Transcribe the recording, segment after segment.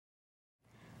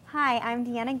Hi, I'm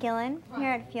Deanna Gillen here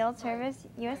at Field Service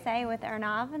USA with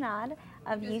Arnav Anand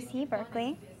of UC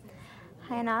Berkeley.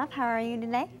 Hi Arnav, how are you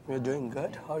today? We're doing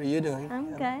good. How are you doing?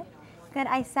 I'm good. Good.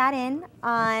 I sat in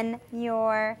on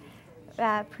your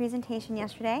presentation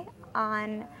yesterday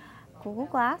on Google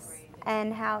Glass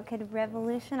and how it could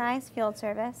revolutionize field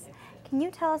service. Can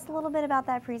you tell us a little bit about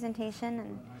that presentation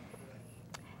and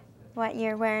what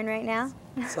you're wearing right now?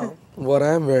 So, what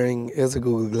I'm wearing is a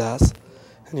Google Glass.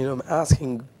 And I'm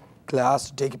asking Glass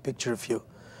to take a picture of you.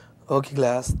 Okay,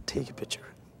 Glass, take a picture.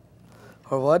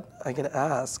 Or what? I can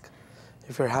ask,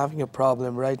 if you're having a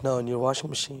problem right now in your washing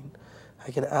machine,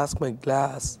 I can ask my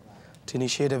Glass to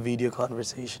initiate a video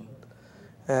conversation.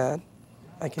 And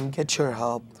I can get your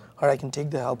help, or I can take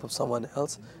the help of someone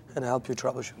else and help you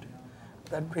troubleshoot it.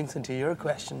 That brings into your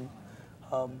question.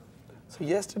 So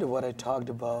yesterday what I talked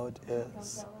about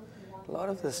is a lot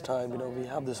of this time, we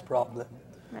have this problem.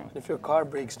 Right. If your car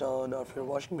breaks down or if your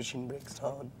washing machine breaks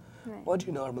down, Right. what do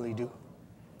you normally do?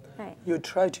 Right. You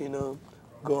try to,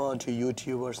 go onto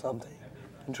YouTube or something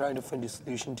and try to find a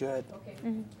solution to it.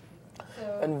 Mm-hmm.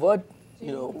 And what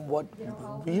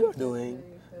we are doing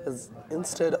is,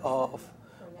 instead of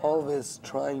always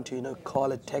trying to,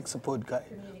 call a tech support guy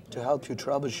to help you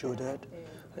troubleshoot it,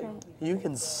 Right. you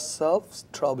can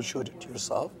self-troubleshoot it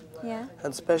yourself. Yeah.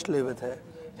 And especially with a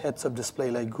heads-up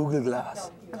display like Google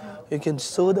Glass, you can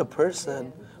show the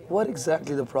person what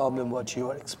exactly the problem, what you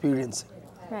are experiencing.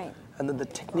 Right. And then the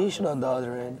technician on the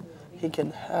other end, he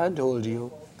can handhold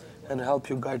you and help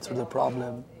you guide through the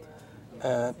problem.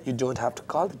 And you don't have to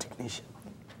call the technician.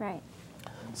 Right.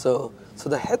 So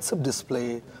the heads-up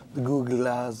display, the Google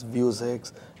Glass, View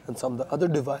 6, and some of the other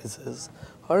devices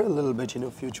are a little bit,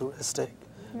 futuristic.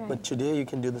 Right. But today you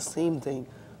can do the same thing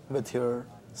with your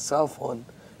cell phone.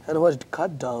 And what it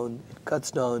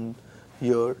cuts down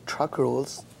your truck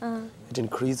rolls. It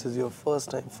increases your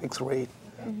first-time fix rate,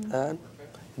 and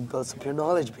it builds up your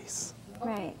knowledge base.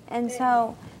 Right. And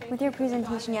so with your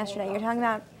presentation yesterday, you're talking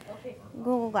about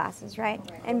Google Glasses, right?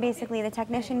 And basically the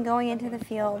technician going into the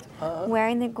field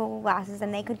wearing the Google Glasses,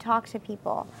 and they could talk to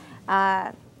people.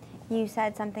 You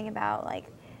said something about like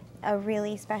a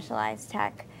really specialized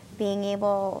tech being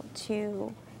able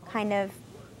to kind of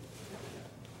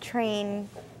train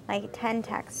like 10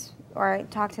 techs or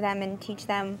talk to them and teach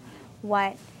them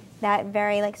what that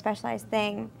very like specialized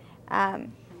thing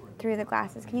through the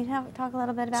glasses. Can you talk a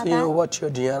little bit about that? So what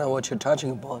you're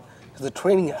touching upon is the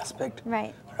training aspect.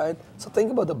 Right. Right? So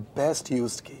think about the best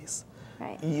used case.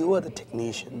 Right. You are the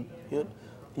technician.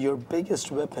 Your biggest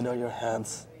weapon are your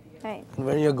hands. Right. And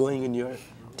when you're going in your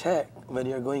tech, when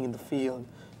you're going in the field,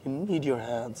 you need your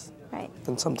hands. Right.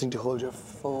 And something to hold your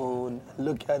phone,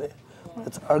 look at it.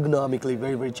 It's ergonomically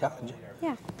very, very challenging.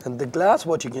 Yeah. And the glass,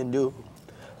 what you can do,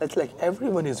 it's like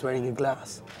everyone is wearing a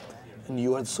glass. And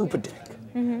you are super tech.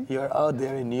 You're out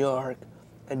there in New York,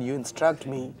 and you instruct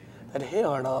me that, hey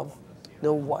Arnav,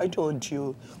 why don't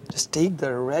you just take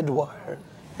the red wire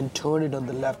and turn it on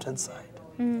the left-hand side?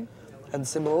 And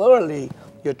similarly,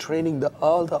 you're training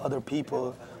all the other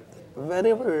people.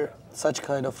 Whenever such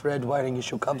kind of red wiring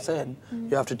issue comes in,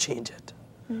 you have to change it.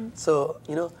 So,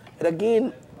 and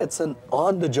again, it's an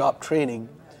on-the-job training.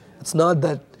 It's not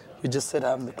that you just sit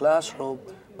out in the classroom,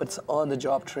 but it's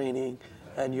on-the-job training,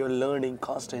 and you're learning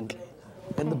constantly.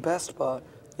 And the best part,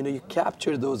 you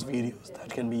capture those videos that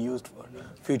can be used for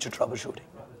future troubleshooting.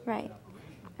 Right.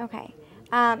 Okay.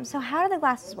 So how do the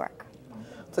glasses work?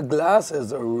 The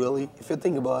glasses are really, if you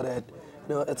think about it,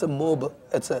 it's a mobile.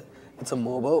 It's a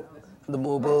mobile. The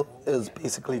mobile is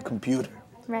basically a computer.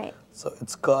 Right. So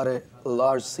it's got a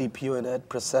large CPU in it,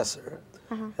 processor.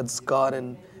 It's got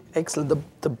an excellent.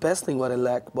 The best thing what I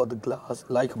like about the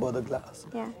glass,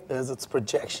 Yeah. is its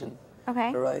projection.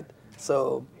 Okay. Right.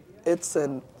 So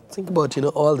think about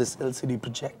all these LCD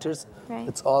projectors. Right.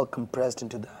 It's all compressed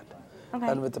into that. Okay.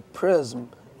 And with the prism,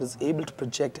 it's able to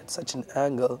project at such an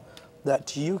angle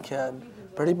that you can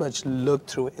pretty much look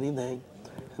through anything,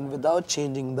 and without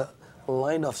changing the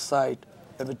line of sight,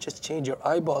 it would just change your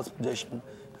eyeballs position,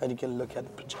 and you can look at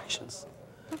the projections.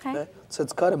 Okay. Right? So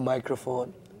it's got a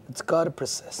microphone, it's got a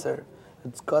processor,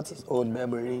 it's got its own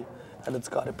memory, and it's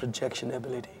got a projection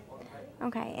ability.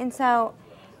 Okay. And so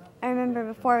I remember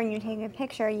before when you were taking a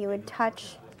picture, you would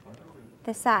touch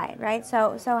the side, right?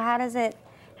 So how does it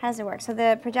work? So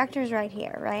the projector's right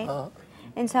here, right?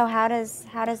 And so how does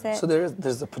it? So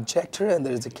there's a projector and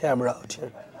there's a camera out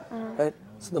here, right?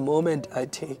 So the moment I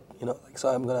take, so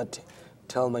I'm gonna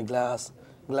tell my glass,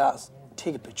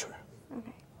 take a picture.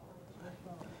 Okay.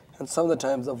 And some of the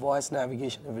times the voice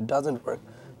navigation, if it doesn't work,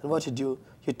 then what you do,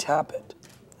 you tap it.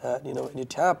 And when you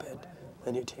tap it,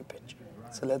 then you take a picture.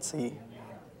 So let's see.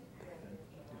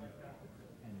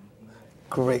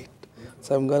 Great.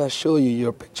 So I'm gonna show you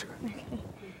your picture. Okay.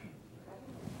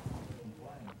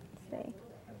 Let's see.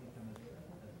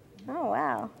 Oh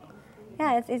wow.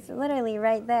 Yeah, it's literally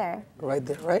right there. Right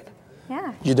there, right?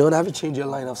 Yeah. You don't have to change your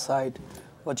line of sight.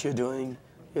 What you're doing,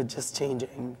 you're just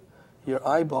changing your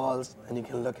eyeballs, and you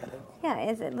can look at it. Yeah,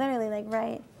 it's literally like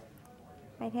right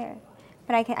here.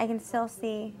 But I can still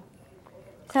see.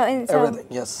 So Everything,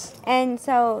 yes. And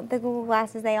so the Google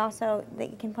Glasses, they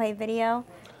can play video.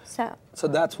 So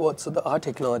that's what. So our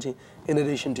technology, in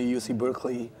addition to UC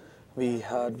Berkeley, we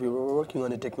were working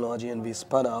on a technology, and we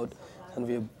spun out,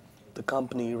 and the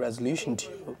company Resolution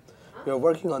 2. We are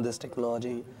working on this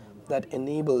technology that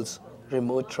enables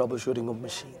remote troubleshooting of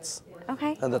machines.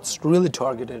 Okay. And that's really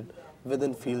targeted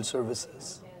within field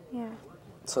services. Yeah.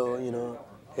 So,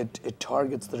 it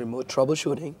targets the remote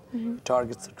troubleshooting, it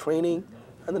targets the training,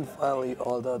 and then finally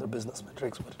all the other business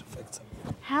metrics, what it affects.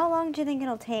 How long do you think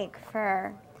it'll take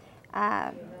for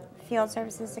field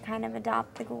services to kind of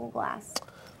adopt the Google Glass?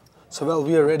 So, well,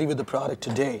 we are ready with the product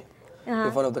today.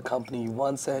 If one of the company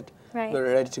wants it, Right.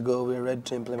 we're ready to go, we're ready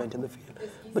to implement in the field.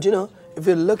 But if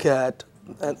you look at,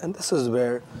 and this is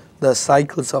where the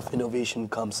cycles of innovation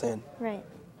comes in. Right.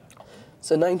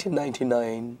 So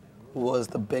 1999 was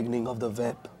the beginning of the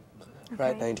web,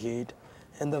 right? 98.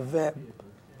 And the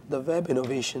web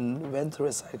innovation went through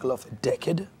a cycle of a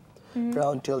decade,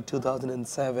 around till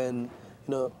 2007,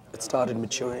 it started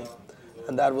maturing.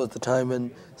 And that was the time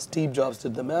when Steve Jobs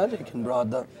did the magic and brought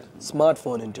the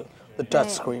smartphone into the touch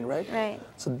screen, right? Right.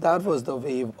 So that was the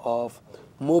wave of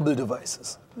mobile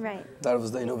devices. Right. That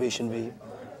was the innovation wave.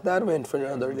 That went for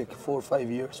another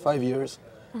 5 years.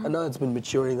 And now it's been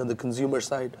maturing on the consumer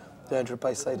side, the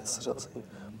enterprise side is still saying.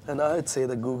 And I'd say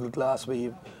the Google Glass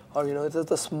wave, or it's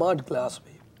the smart glass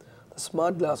wave. The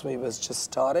smart glass wave has just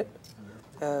started.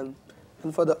 And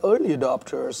for the early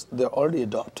adopters, they're already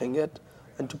adopting it.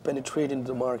 And to penetrate into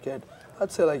the market,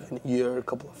 I'd say like a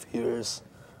couple of years.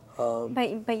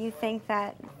 But you think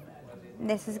that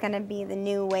this is going to be the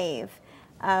new wave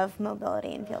of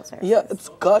mobility in field services? Yeah, it's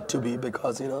got to be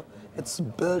because, it's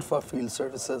built for field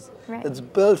services. Right. It's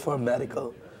built for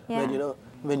medical. Yeah.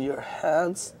 When your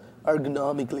hands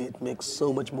ergonomically, it makes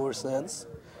so much more sense.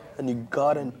 And you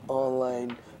got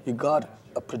you got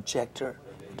a projector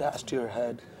attached to your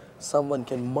head. Someone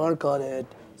can mark on it.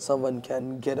 Someone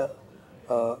can get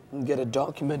a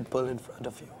document pulled in front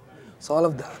of you. So all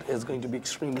of that is going to be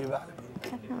extremely valuable.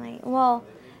 Definitely. Well,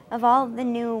 of all the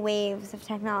new waves of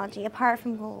technology, apart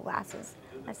from Google Glasses,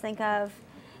 let's think of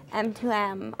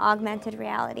M2M, augmented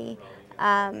reality,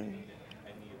 the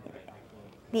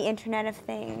Internet of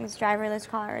Things, driverless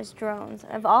cars, drones.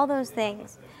 Of all those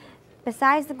things,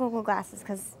 besides the Google Glasses,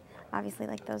 because obviously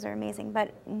those are amazing,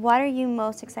 but what are you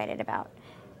most excited about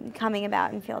coming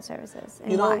about in field services,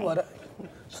 and why? What?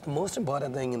 The most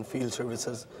important thing in field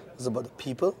services is about the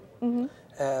people.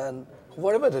 And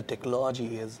whatever the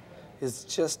technology is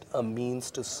just a means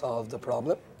to solve the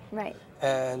problem. Right.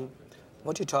 And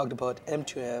what you talked about,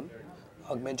 M2M,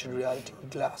 augmented reality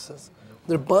glasses,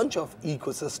 they're a bunch of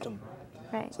ecosystem.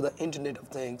 Right. So the Internet of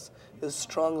Things is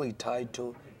strongly tied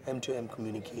to M2M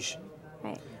communication.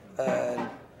 Right. And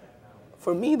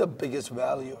for me, the biggest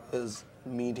value is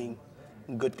meeting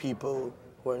good people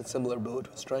who are in similar boat,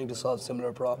 who's trying to solve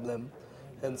similar problem,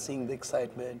 and seeing the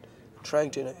excitement,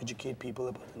 trying to educate people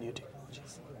about the new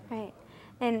technologies. Right.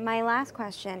 And my last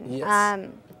question, Yes.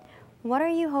 what are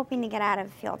you hoping to get out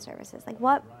of field services?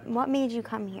 What made you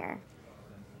come here?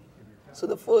 So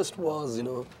the first was,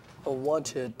 I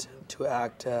wanted to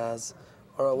act as,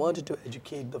 or I wanted to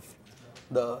educate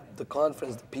the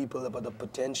conference, the people about the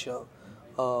potential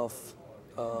of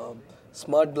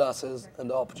smart glasses and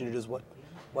the opportunities,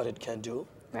 what it can do.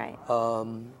 Right.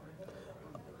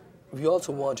 We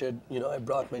also wanted, I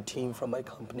brought my team from my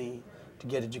company to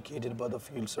get educated about the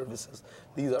field services.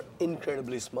 These are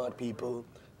incredibly smart people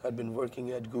who had been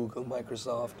working at Google,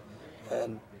 Microsoft,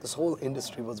 and this whole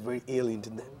industry was very alien to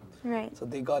them. Right. So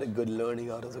they got a good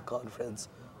learning out of the conference,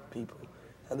 people.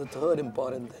 And the third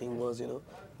important thing was,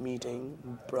 meeting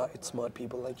bright, smart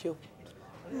people like you.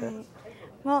 Right.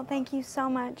 Well, thank you so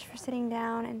much for sitting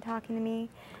down and talking to me,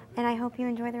 and I hope you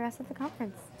enjoy the rest of the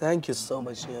conference. Thank you so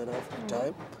much, Diana, for your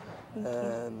time. Thank you.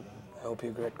 And I hope you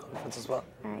have a great conference as well.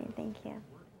 All right, thank you.